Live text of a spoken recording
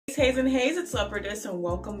Hays and Hays, it's Leopardess and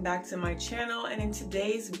welcome back to my channel. And in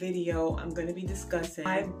today's video, I'm going to be discussing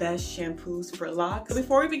 5 best shampoos for locks. So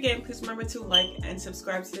before we begin, please remember to like and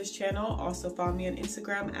subscribe to this channel. Also follow me on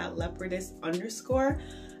Instagram at leopardess_.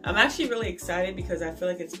 I'm actually really excited because I feel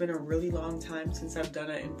like it's been a really long time since I've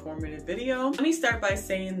done an informative video. Let me start by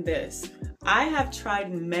saying this. I have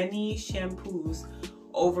tried many shampoos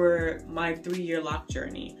over my 3-year lock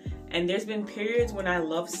journey. And there's been periods when I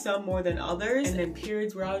love some more than others, and then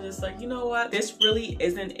periods where I was just like, you know what, this really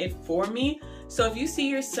isn't it for me. So if you see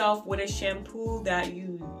yourself with a shampoo that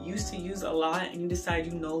you used to use a lot and you decide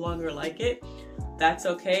you no longer like it, that's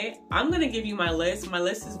okay. I'm gonna give you my list. My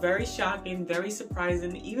list is very shocking, very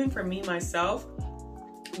surprising, even for me myself,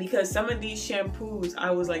 because some of these shampoos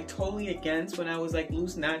I was like totally against when I was like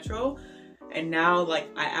loose natural, and now like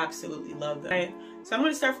I absolutely love them. Right? So I'm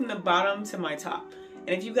gonna start from the bottom to my top.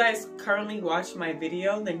 And if you guys currently watch my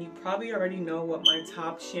video, then you probably already know what my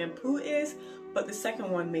top shampoo is, but the second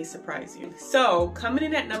one may surprise you. So coming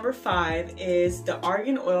in at number 5 is the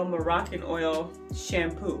Argan Oil Moroccan Oil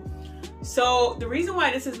shampoo. So the reason why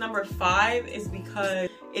this is number 5 is because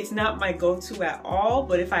it's not my go-to at all,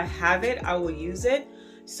 but if I have it, I will use it.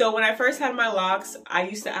 So when I first had my locks, I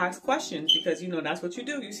used to ask questions because, you know, that's what you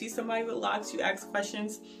do. You see somebody with locks, you ask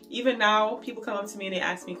questions. Even now, people come up to me and they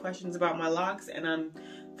ask me questions about my locks, and I'm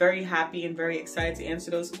very happy and very excited to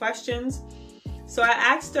answer those questions. So I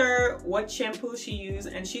asked her what shampoo she used,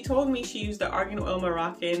 and she told me she used the Argan Oil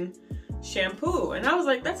Moroccan shampoo. And I was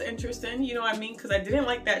like, that's interesting, you know what I mean? Because I didn't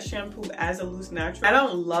like that shampoo as a loose natural. I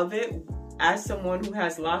don't love it as someone who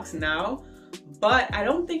has locks now, but I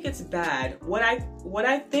don't think it's bad. What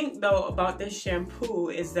I think though about this shampoo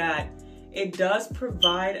is that it does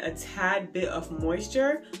provide a tad bit of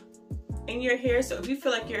moisture in your hair. So if you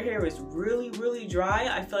feel like your hair is really dry,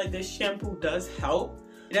 I feel like this shampoo does help.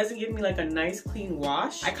 It doesn't give me like a nice clean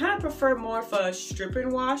wash. I kind of prefer more of a stripping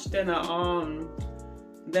wash than a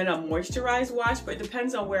moisturized wash, but it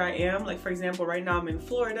depends on where I am. Like for example, right now I'm in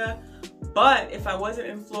Florida, but if I wasn't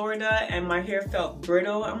in Florida and my hair felt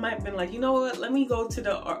brittle, I might have been like, you know what, let me go to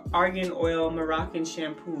the Argan Oil Moroccan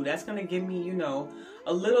shampoo. That's gonna give me, you know,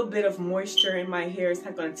 a little bit of moisture in my hair. It's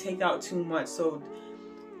not gonna take out too much. So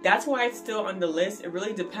that's why it's still on the list. It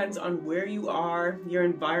really depends on where you are, your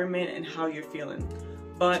environment, and how you're feeling.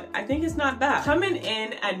 But I think it's not bad. Coming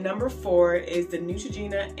in at number 4 is the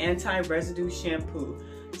Neutrogena Anti-Residue Shampoo.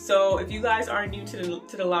 So if you guys are new to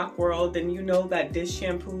the lock world, then you know that this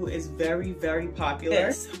shampoo is very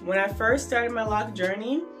popular. When I first started my lock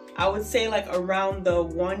journey, I would say like around the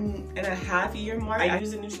 1.5-year mark, I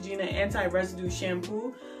used the Neutrogena Anti-Residue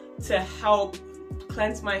Shampoo to help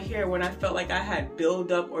cleanse my hair when I felt like I had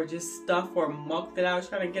buildup or just stuff or muck that I was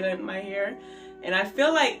trying to get in my hair. And I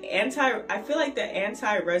feel like the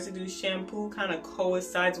anti-residue shampoo kind of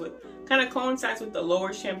coincides with the lower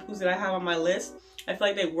shampoos that I have on my list. I feel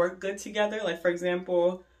like they work good together. Like for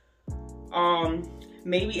example,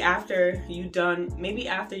 maybe after you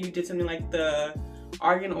did something like the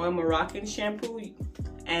Argan Oil Moroccan shampoo,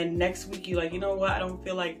 and next week you like, you know what, I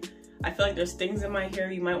feel like there's things in my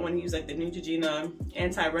hair, you might want to use like the Neutrogena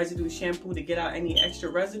Anti-Residue Shampoo to get out any extra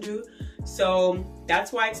residue. So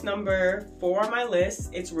that's why it's number 4 on my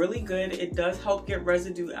list. It's really good. It does help get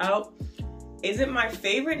residue out. Is it my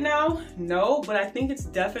favorite now? No, but I think it's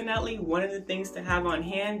definitely one of the things to have on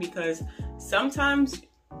hand because sometimes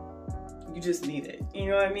you just need it.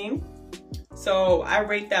 You know what I mean? So I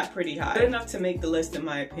rate that pretty high. Good enough to make the list in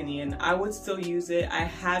my opinion. I would still use it. I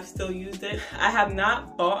have still used it. I have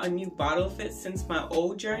not bought a new bottle of it since my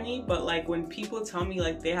old journey, but like when people tell me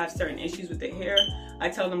like they have certain issues with their hair, I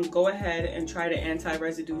tell them go ahead and try the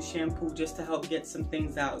anti-residue shampoo just to help get some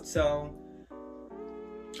things out. So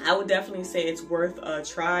I would definitely say it's worth a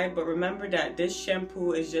try, but remember that this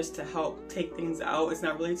shampoo is just to help take things out. It's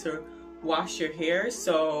not really to wash your hair,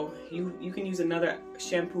 so you can use another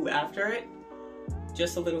shampoo after it.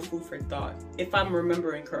 Just a little food for thought, if I'm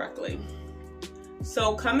remembering correctly.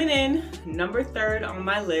 So coming in number 3 on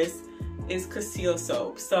my list is Castile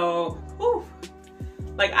soap. So,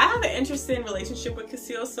 like I have an interesting relationship with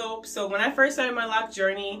Castile soap. So when I first started my lock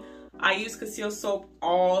journey, I used Castile soap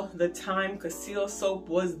all the time. Castile soap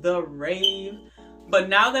was the rave. But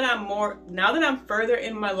now that I'm further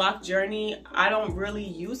in my lock journey, I don't really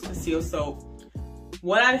use Castile soap.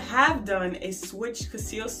 What I have done is switch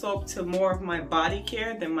Castile soap to more of my body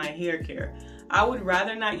care than my hair care. I would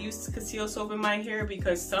rather not use Castile soap in my hair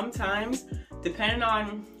because sometimes, depending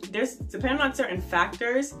on certain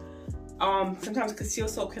factors, sometimes Castile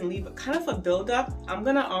soap can leave kind of a buildup. I'm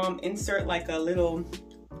gonna insert like a little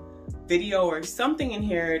video or something in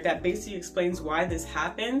here that basically explains why this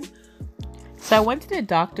happens. So I went to the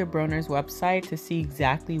Dr. Bronner's website to see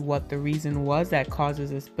exactly what the reason was that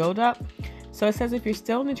causes this buildup. So it says if you're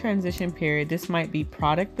still in the transition period, this might be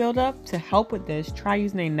product buildup. To help with this, try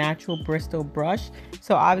using a natural Bristol brush.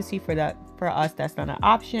 So obviously for us, that's not an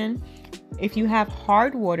option. If you have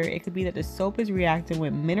hard water, it could be that the soap is reacting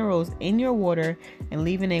with minerals in your water and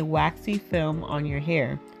leaving a waxy film on your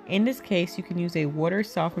hair. In this case, you can use a water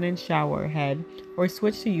softening shower head or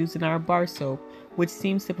switch to using our bar soap, which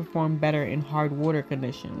seems to perform better in hard water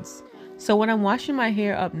conditions. So when I'm washing my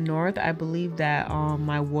hair up north, I believe that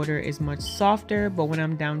my water is much softer, but when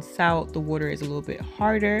I'm down south, the water is a little bit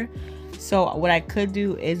harder. So what I could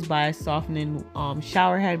do is buy a softening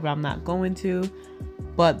shower head, but I'm not going to.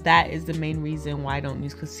 But that is the main reason why I don't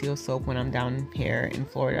use Conceal soap when I'm down here in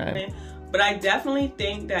Florida. But I definitely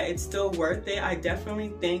think that it's still worth it. I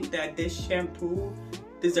definitely think that this shampoo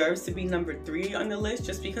deserves to be number 3 on the list.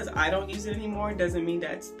 Just because I don't use it anymore doesn't mean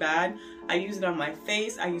that it's bad. I use it on my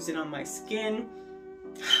face, I use it on my skin.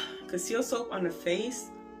 Conceal soap on the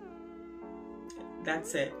face,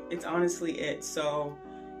 that's it. It's honestly it. So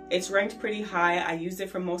it's ranked pretty high. I used it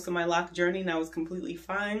for most of my lock journey and I was completely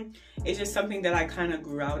fine. It's just something that I kind of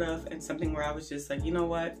grew out of, and something where I was just like, you know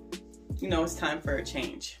what? You know, it's time for a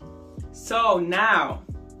change. So now,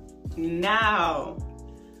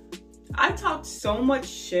 I talked so much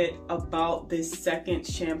shit about this second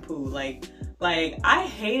shampoo. Like I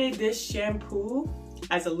hated this shampoo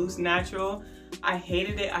as a loose natural. I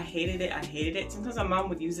hated it. Sometimes my mom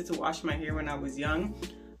would use it to wash my hair when I was young.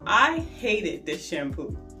 I hated this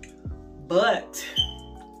shampoo. But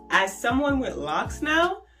as someone with locks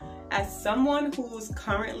now, as someone who's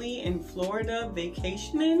currently in Florida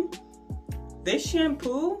vacationing, this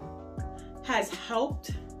shampoo has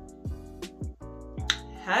helped,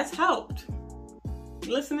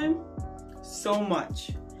 listening, so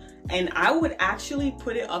much. And I would actually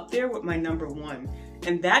put it up there with my number 1.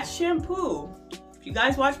 And that shampoo, if you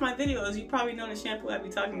guys watch my videos, you probably know the shampoo I be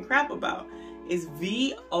talking crap about, is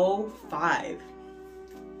VO5.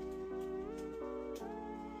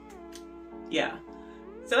 Yeah.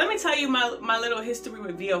 So let me tell you my little history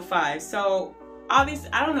with VO5. So obviously,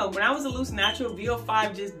 I don't know, when I was a loose natural,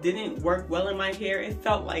 VO5 just didn't work well in my hair. It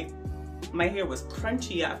felt like my hair was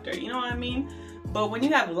crunchy after, you know what I mean? But when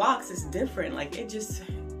you have locks, it's different. Like it just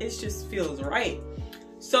feels right.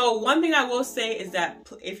 So one thing I will say is that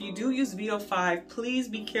if you do use VO5, please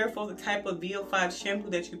be careful the type of VO5 shampoo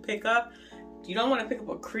that you pick up. You don't want to pick up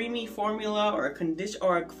a creamy formula or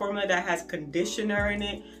a formula that has conditioner in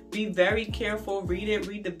it. Be very careful. Read it.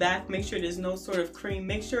 Read the back. Make sure there's no sort of cream.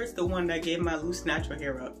 Make sure it's the one that gave my loose natural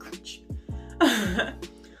hair a crunch.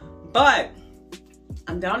 But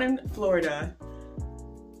I'm down in Florida,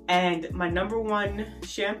 and my number 1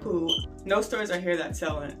 shampoo, no stores are here that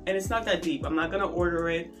sell it, and it's not that deep. I'm not gonna order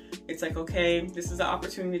it. It's like, okay, this is an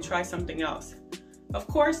opportunity to try something else. Of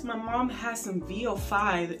course, my mom has some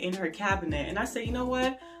VO5 in her cabinet, and I said, you know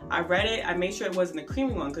what? I read it. I made sure it wasn't a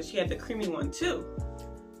creamy one because she had the creamy one too.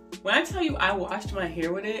 When I tell you I washed my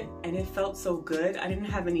hair with it and it felt so good, I didn't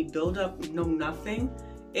have any buildup, no nothing.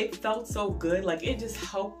 It felt so good. Like it just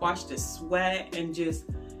helped wash the sweat, and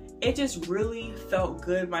it just really felt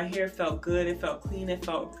good. My hair felt good. It felt clean. It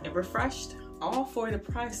felt refreshed, all for the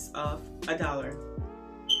price of $1.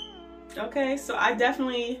 Okay, so I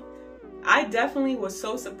definitely was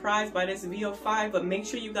so surprised by this VO5, but make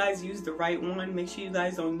sure you guys use the right one. Make sure you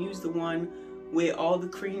guys don't use the one with all the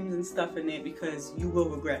creams and stuff in it, because you will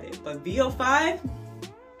regret it. But VO5,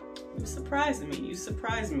 you surprised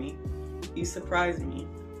me.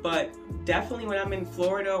 But definitely when I'm in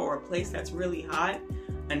Florida or a place that's really hot,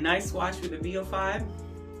 a nice wash with a VO5.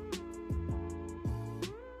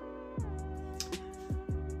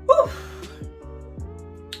 Whew.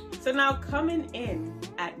 So now coming in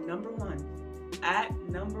at number 1. At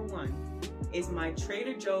number 1 is my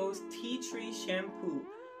Trader Joe's Tea Tree Shampoo.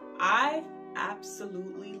 I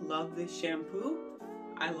absolutely love this shampoo.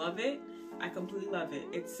 I love it. I completely love it.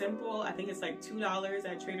 It's simple. I think it's like $2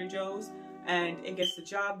 at Trader Joe's, and it gets the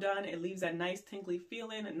job done. It leaves that nice tingly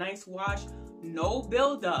feeling, a nice wash, no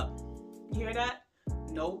buildup. You hear that?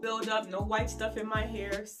 No buildup, no white stuff in my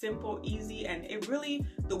hair. Simple, easy, and it really,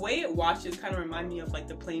 the way it washes kind of remind me of like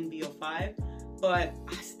the plain VO5, but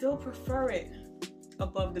I still prefer it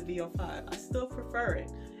above the VO5. I still prefer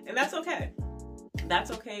it, and that's okay. That's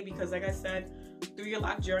okay, because like I said, through your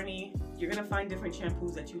lock journey, you're gonna find different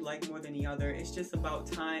shampoos that you like more than the other. It's just about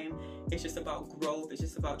time. It's just about growth. It's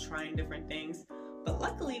just about trying different things. But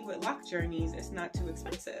luckily with lock journeys, it's not too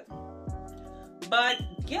expensive. But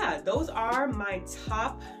yeah, those are my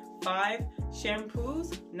top 5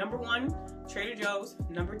 shampoos. Number 1, Trader Joe's.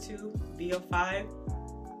 Number 2, VO5.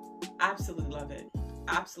 Absolutely love it.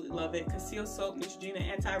 Absolutely love it. Conceal soap, Neutrogena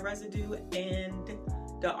anti-residue, and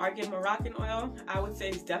the Argan Moroccan oil, I would say,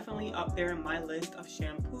 is definitely up there in my list of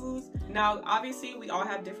shampoos. Now, obviously, we all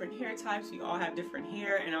have different hair types. We all have different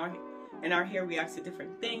hair, and our hair reacts to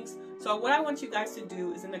different things. So what I want you guys to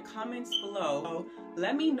do is in the comments below,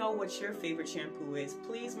 let me know what your favorite shampoo is.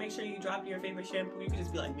 Please make sure you drop your favorite shampoo. You can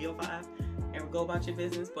just be like VO5 and go about your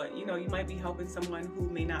business, but you know, you might be helping someone who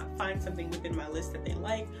may not find something within my list that they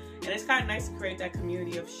like. And it's kind of nice to create that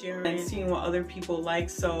community of sharing and seeing what other people like.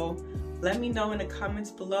 So let me know in the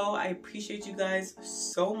comments below. I appreciate you guys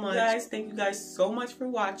so much. Guys, thank you guys so much for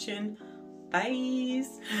watching. Bye.